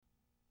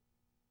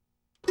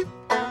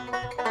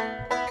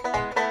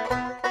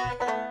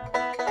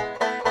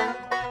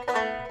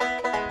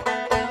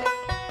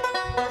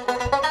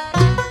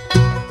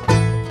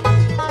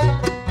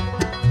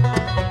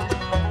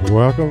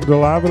Welcome to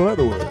Live in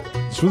Leatherwood.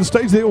 It's from the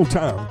stage of the old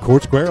time,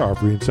 Court Square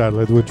Opry inside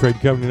Leatherwood Trade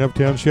Company in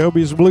Uptown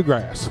Shelby is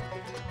bluegrass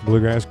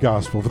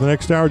gospel. For the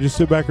next hour, just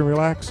sit back and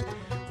relax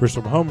for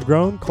some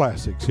homegrown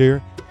classics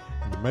here.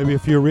 Maybe a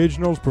few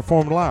originals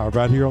performed live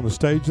right here on the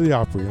stage of the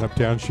Opry in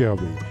Uptown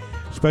Shelby.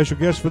 Special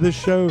guest for this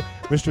show,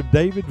 Mr.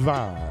 David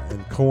Vai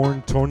and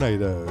Corn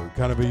Tornado.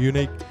 Kind of a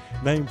unique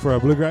name for a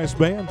bluegrass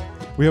band.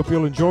 We hope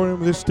you'll enjoy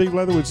them. This is Steve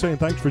Leatherwood saying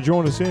thanks for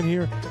joining us in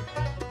here.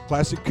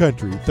 Classic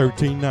Country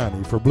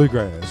 1390 for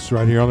bluegrass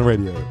right here on the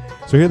radio.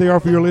 So here they are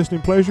for your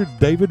listening pleasure,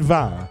 David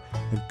Vai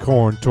and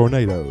Corn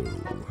Tornado.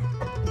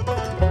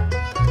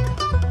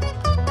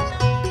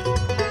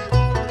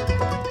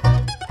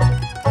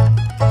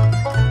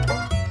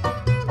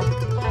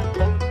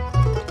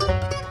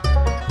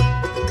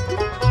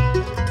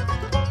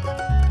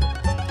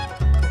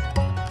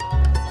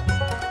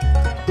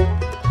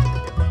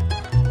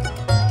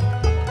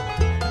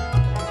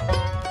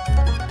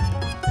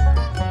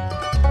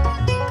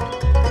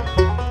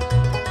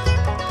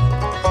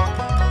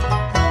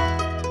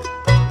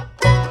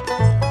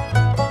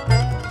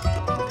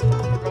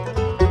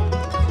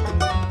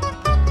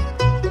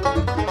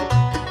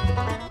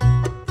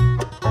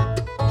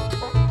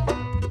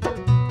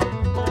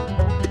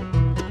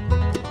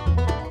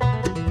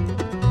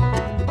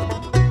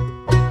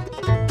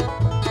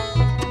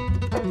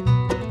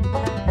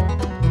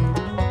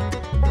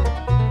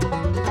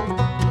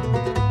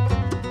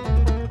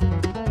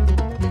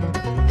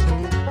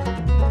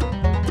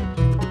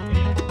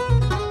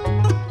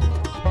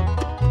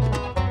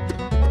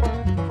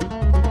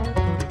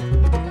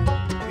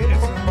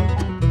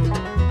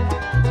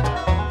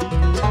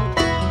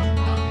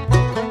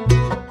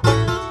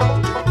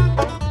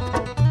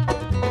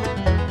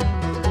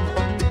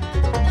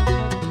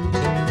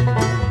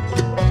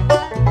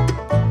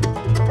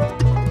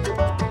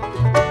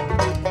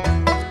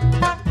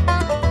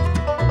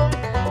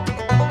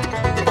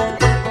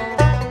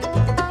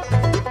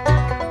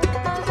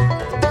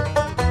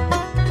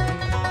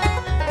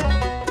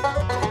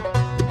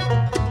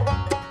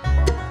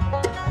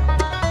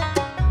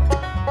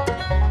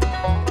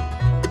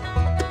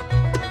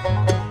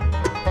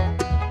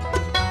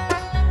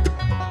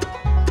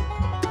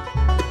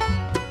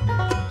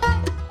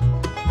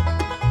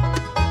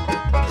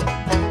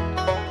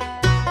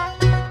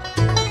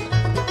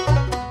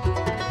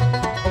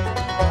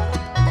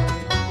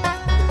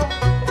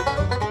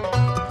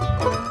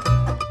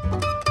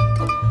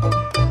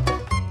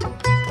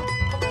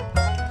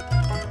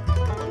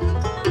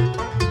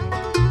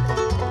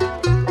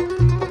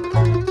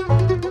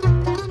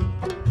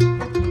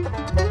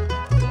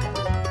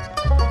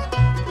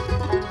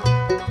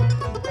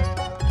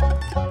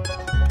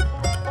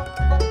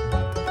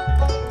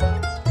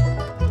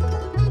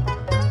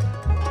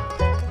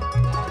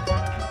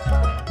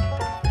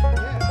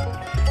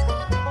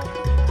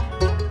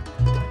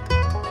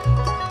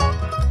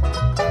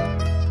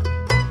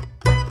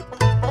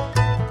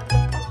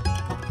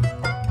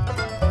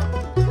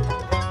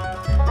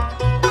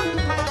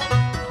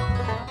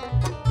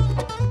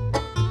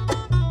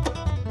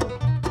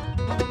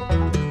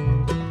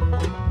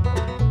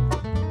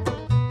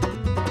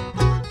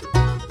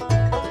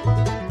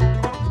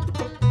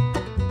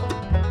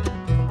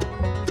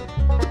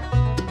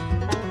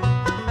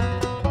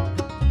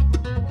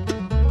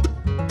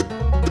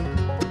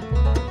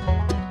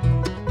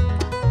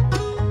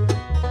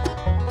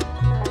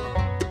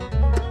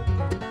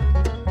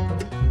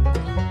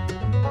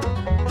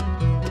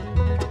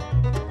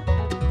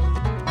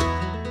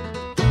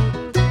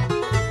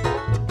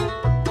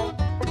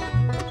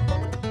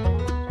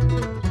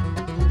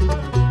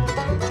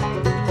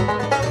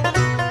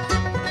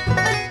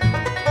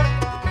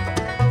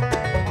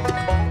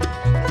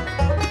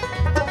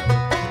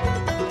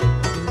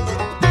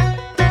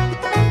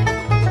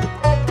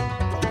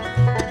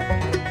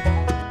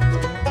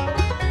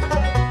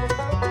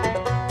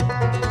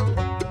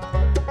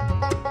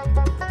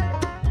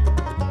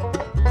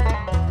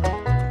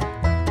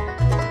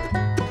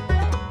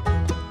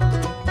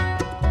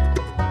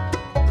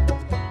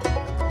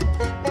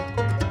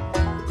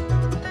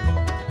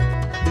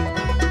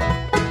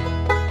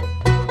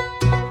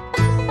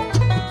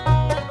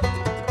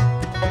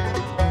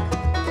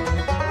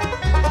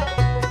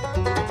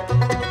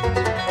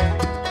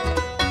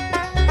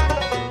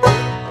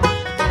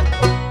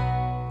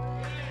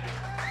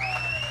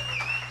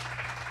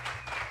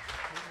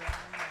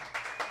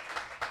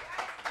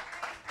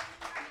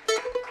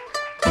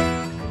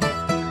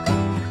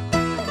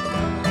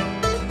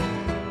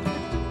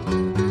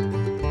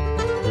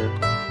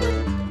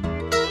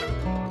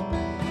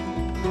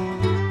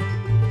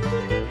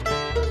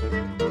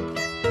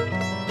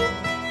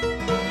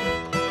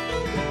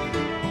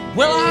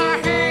 Well, I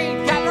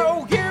ain't got no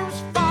use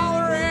for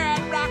the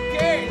red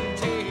rockin'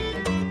 tea.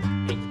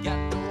 Ain't got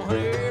no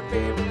honey,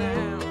 baby,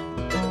 now.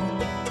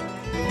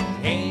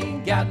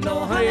 Ain't got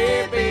no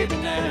honey, baby,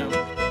 now.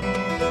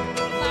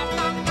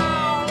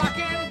 All I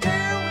can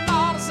do,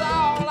 Lord, is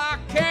all I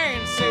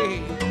can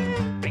say.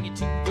 Bring it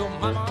to your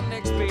mama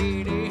next,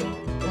 baby.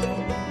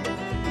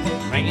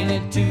 Bringing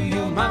it to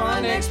your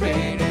mama next, baby.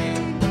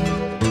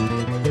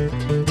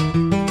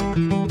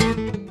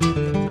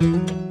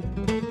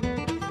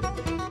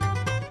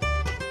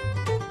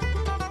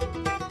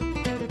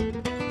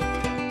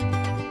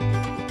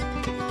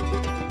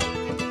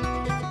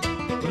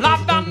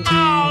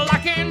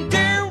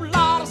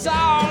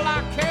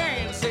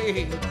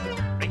 say.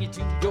 Bring it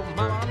to your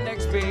mama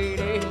next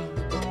payday.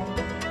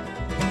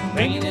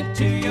 Bringing it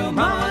to your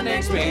mama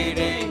next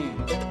payday.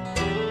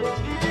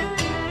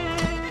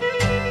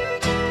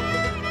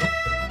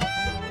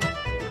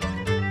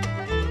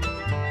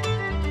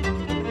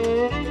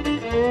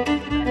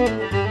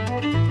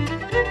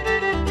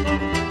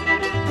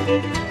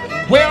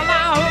 Well,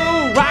 now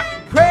who rock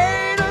the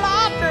cradle?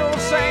 I do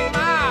sing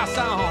my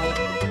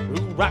song.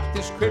 Who rock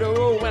this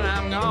cradle when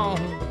I'm gone?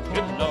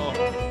 Good Lord.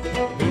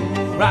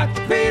 Who rock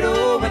the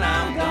cradle when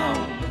I'm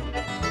gone?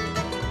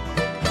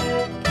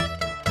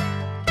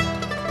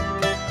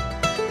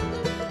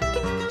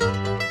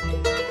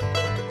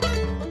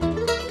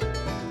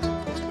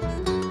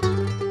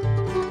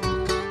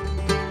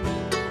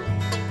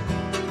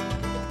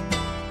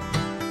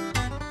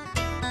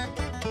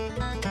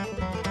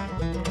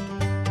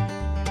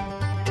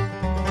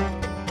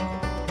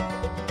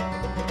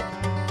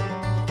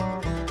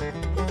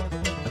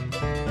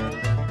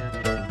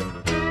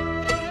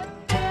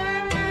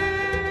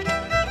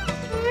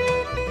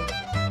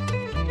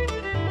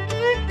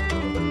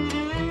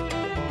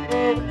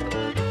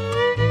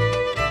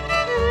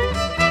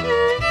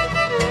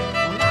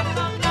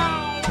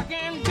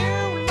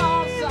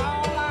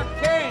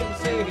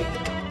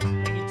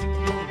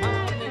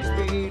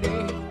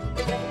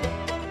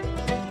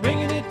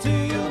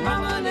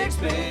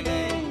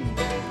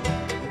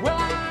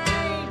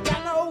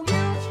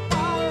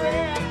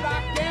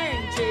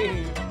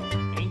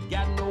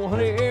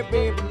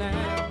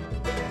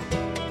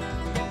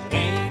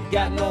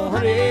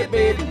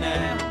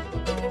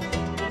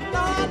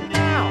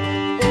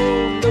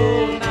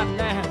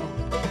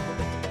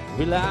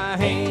 Well, I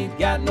ain't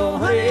got no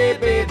honey,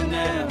 baby,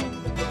 now.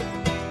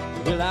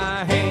 Well,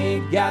 I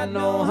ain't got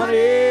no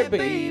honey,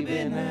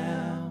 baby,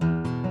 now.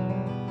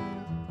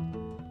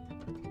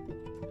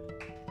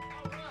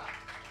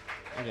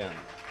 Yeah.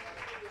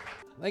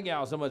 Thank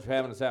y'all so much for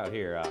having us out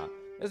here.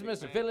 This is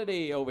Mr. Philly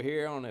D over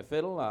here on the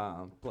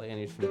fiddle, playing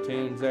you some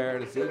tunes there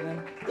this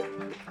evening.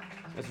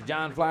 Mr.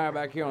 John Flyer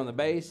back here on the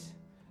bass.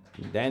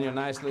 Daniel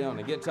Nicely on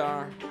the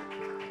guitar.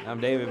 I'm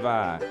David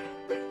Vi.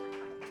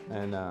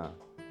 And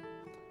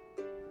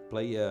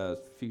play you a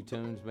few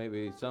tunes,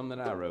 maybe some that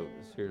I wrote.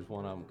 Here's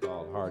one of them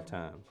called Hard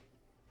Times.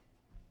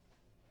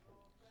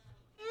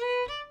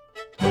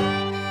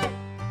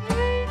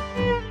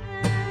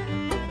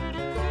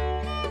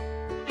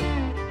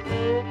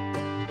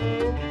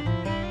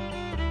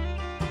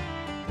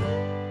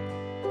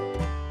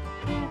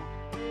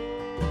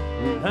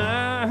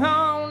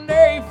 On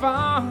a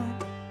farm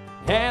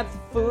at the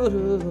foot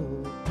of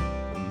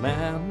the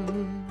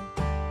mountain,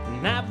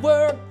 and I've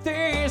worked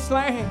this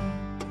land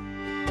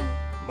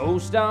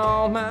most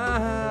all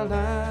my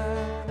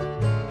life.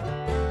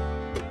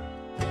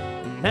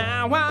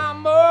 Now I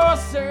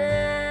must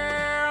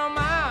sell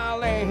my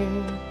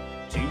land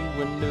to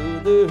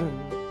another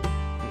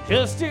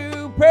just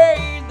to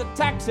pay the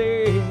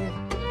taxes,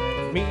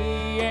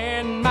 me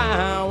and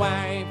my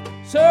wife.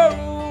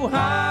 So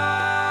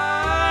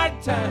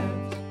hard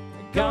times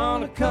are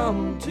gonna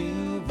come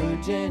to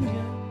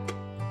Virginia.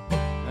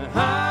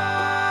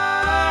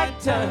 Hard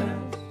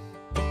times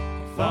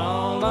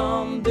fall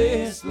on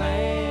this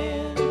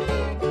land.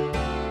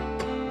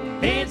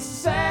 It's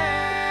a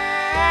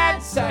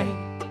sad sight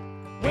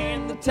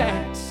when the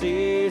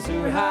taxes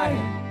are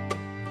higher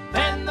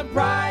than the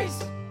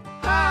price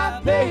I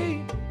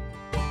paid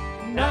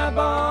when I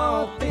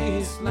bought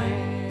this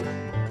land.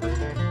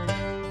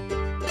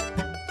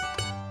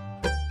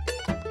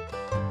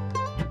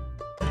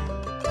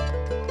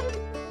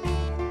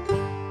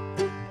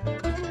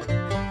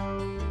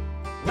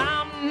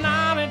 I'm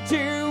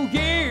 92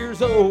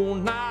 years old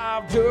and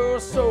I've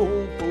just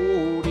sold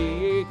 40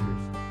 acres.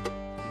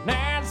 And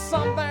that's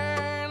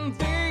something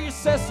the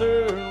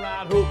assessor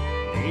I hope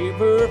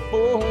never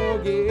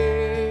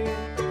forget.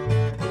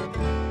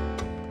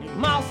 You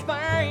must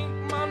think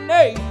my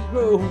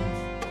Negroes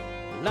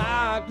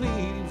like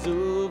leaves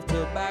of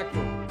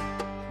tobacco,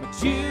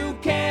 but you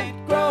can't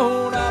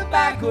grow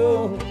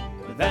tobacco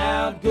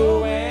without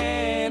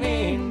going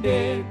in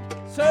debt.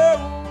 So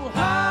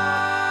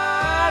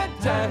hard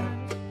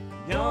times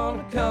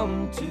gonna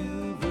come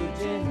to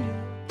Virginia.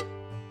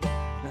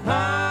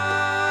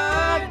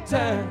 Hard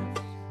times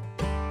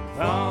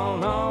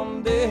fall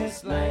on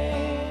this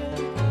land.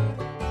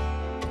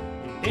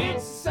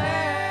 It's a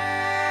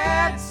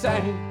sad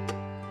sight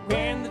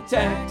when the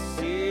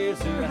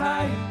taxes are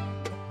higher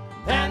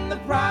than the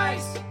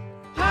price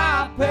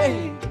I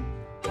paid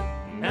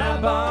when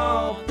I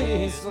bought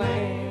this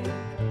land.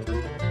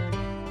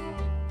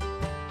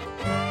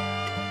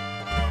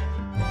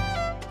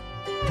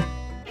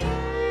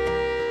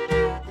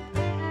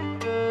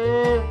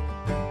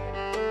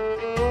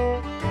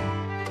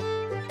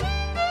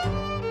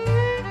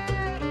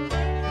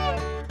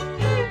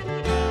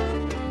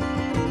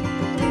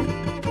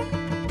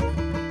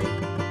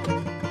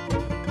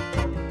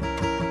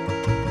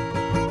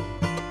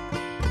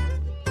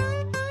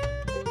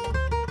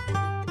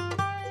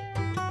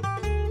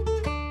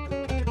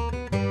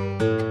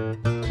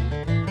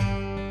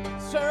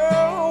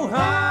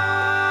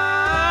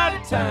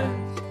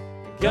 times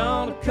are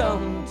gonna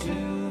come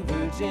to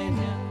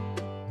Virginia.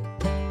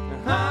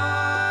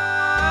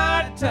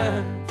 Hard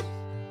times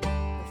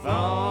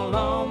fall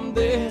on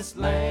this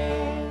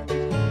land.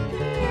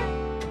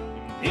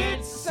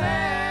 It's a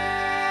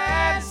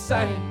sad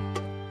sight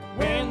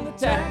when the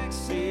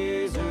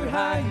taxes are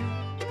higher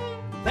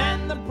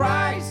than the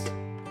price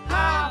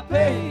I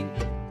pay.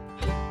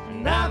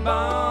 And I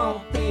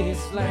bought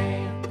this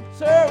land.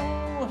 So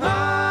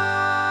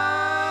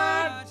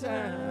hard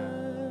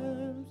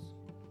times.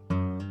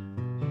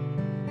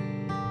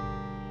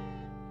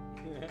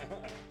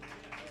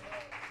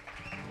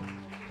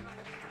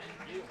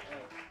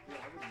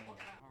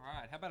 All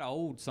right, how about an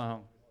old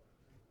song?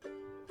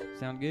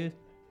 Sound good?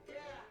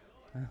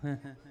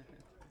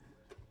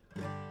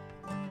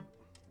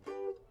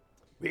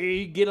 Well,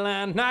 you get a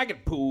line, I get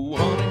a pool,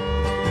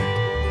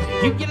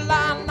 honey. You get a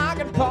line, I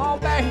get a Paul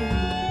bang.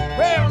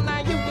 Well, now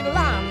you get a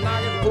line,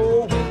 I get a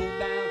pool. We go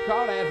down,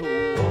 call that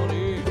hole,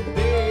 honey,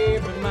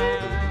 baby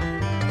mine.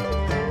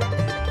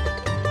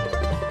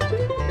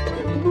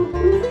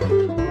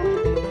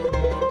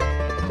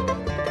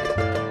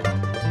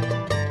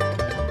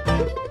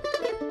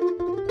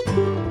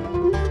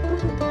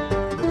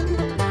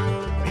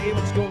 Hey,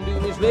 what you gonna do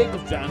is leg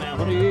goes dry now,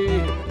 honey.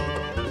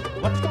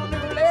 What you gonna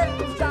do, leg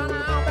goes dry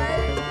now,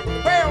 baby?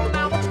 Well,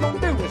 now what you gonna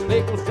do is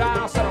leg goes dry.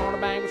 I'll sit on the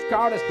bank, which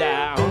call this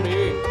down,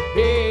 honey,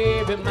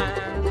 baby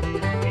mine.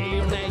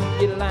 Well, now you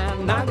get a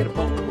line, I get a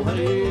pole,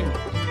 honey.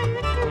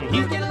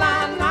 You get a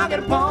line, I get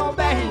a pole,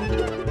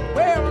 baby.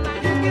 Well, now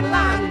you get a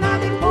line, I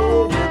get a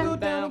pole. We'll go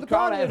down to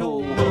call that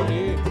hole,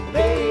 honey,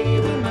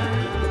 baby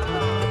mine.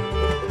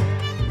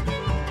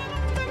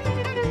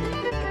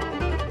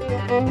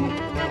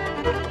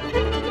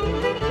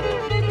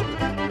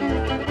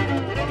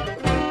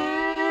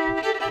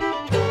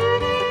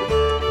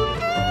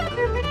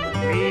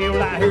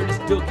 Well, I heard this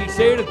ducky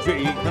say to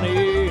Drake,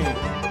 honey. I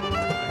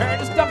heard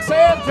this duck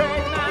say to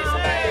Drake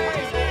now,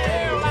 baby.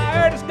 Well, I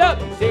heard this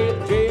ducky say to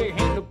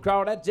Drake, ain't no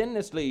crawdads in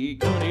this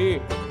league,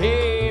 honey,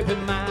 baby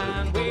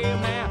mine. Well,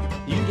 now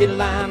you get a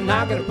line,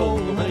 I get a pole,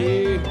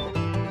 honey.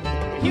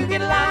 You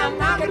get a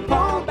line, I get a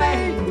pole,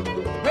 baby.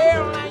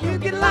 Well, now you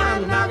get a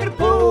line, I get a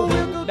pole.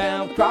 We'll go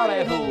down,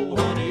 crawdad hole,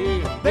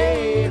 honey,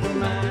 baby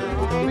mine.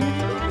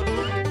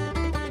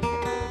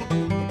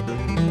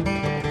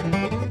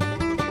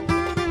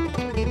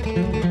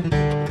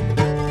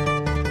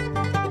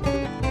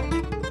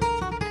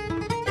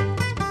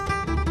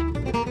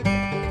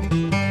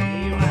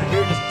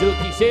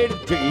 Ducky said to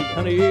Drake,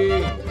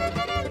 honey.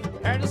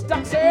 Heard the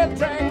duck said to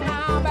Drake,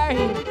 now,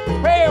 babe.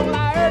 Well,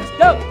 I heard the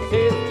duck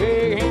said to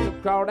Drake, ain't no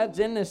crawdads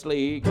in this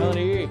league,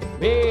 honey,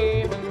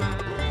 baby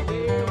mine.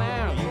 Well,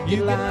 now you get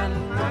a line,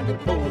 I get a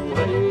pole,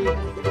 honey.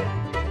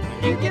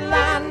 You get a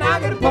line, I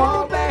get a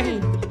pole,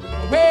 babe.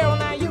 Well,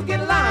 now you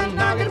get a line,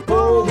 I get a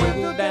pole. We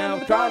go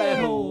down, crawdad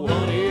hole,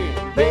 honey,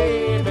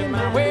 baby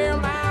mine. Well,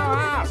 now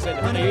I said,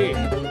 honey,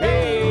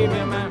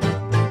 baby mine.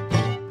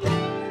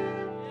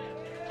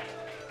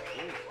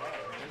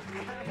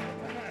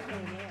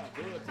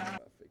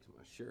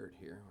 Shirt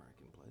here where I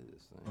can play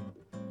this thing.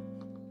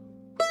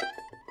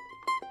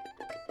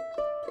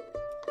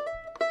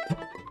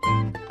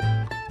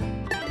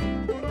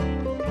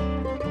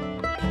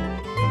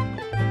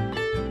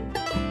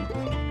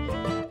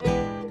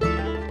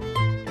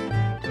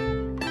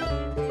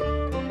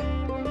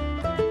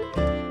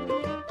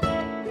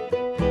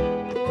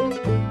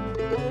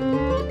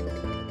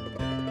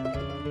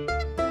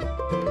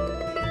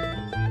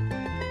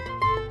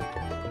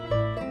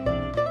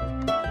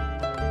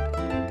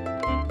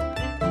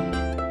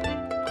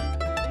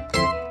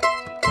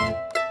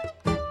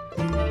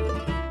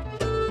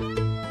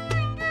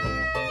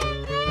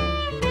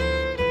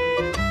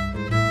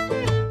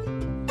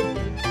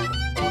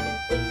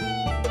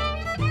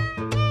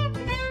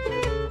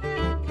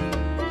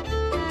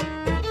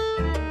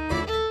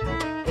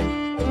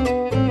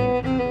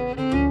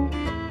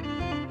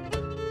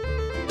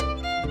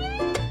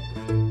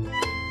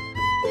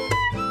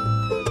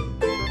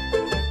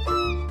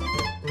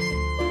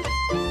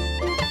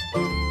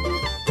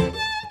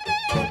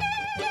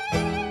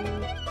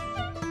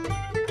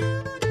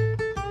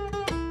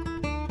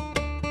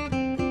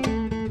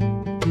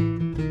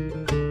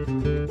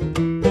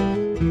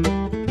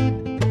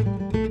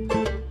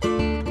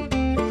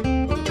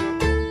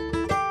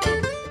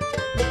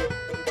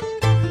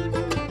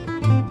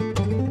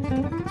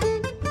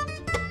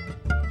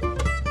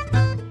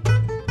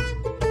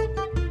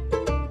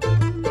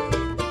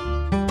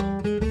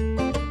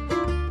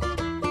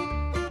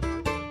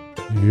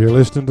 You're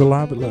listening to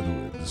Live at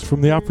Leatherwoods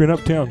from the Opry and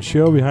Uptown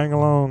Shelby. Hang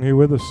along here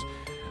with us.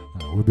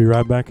 We'll be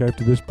right back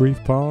after this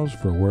brief pause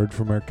for a word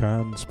from our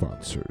kind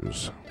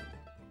sponsors.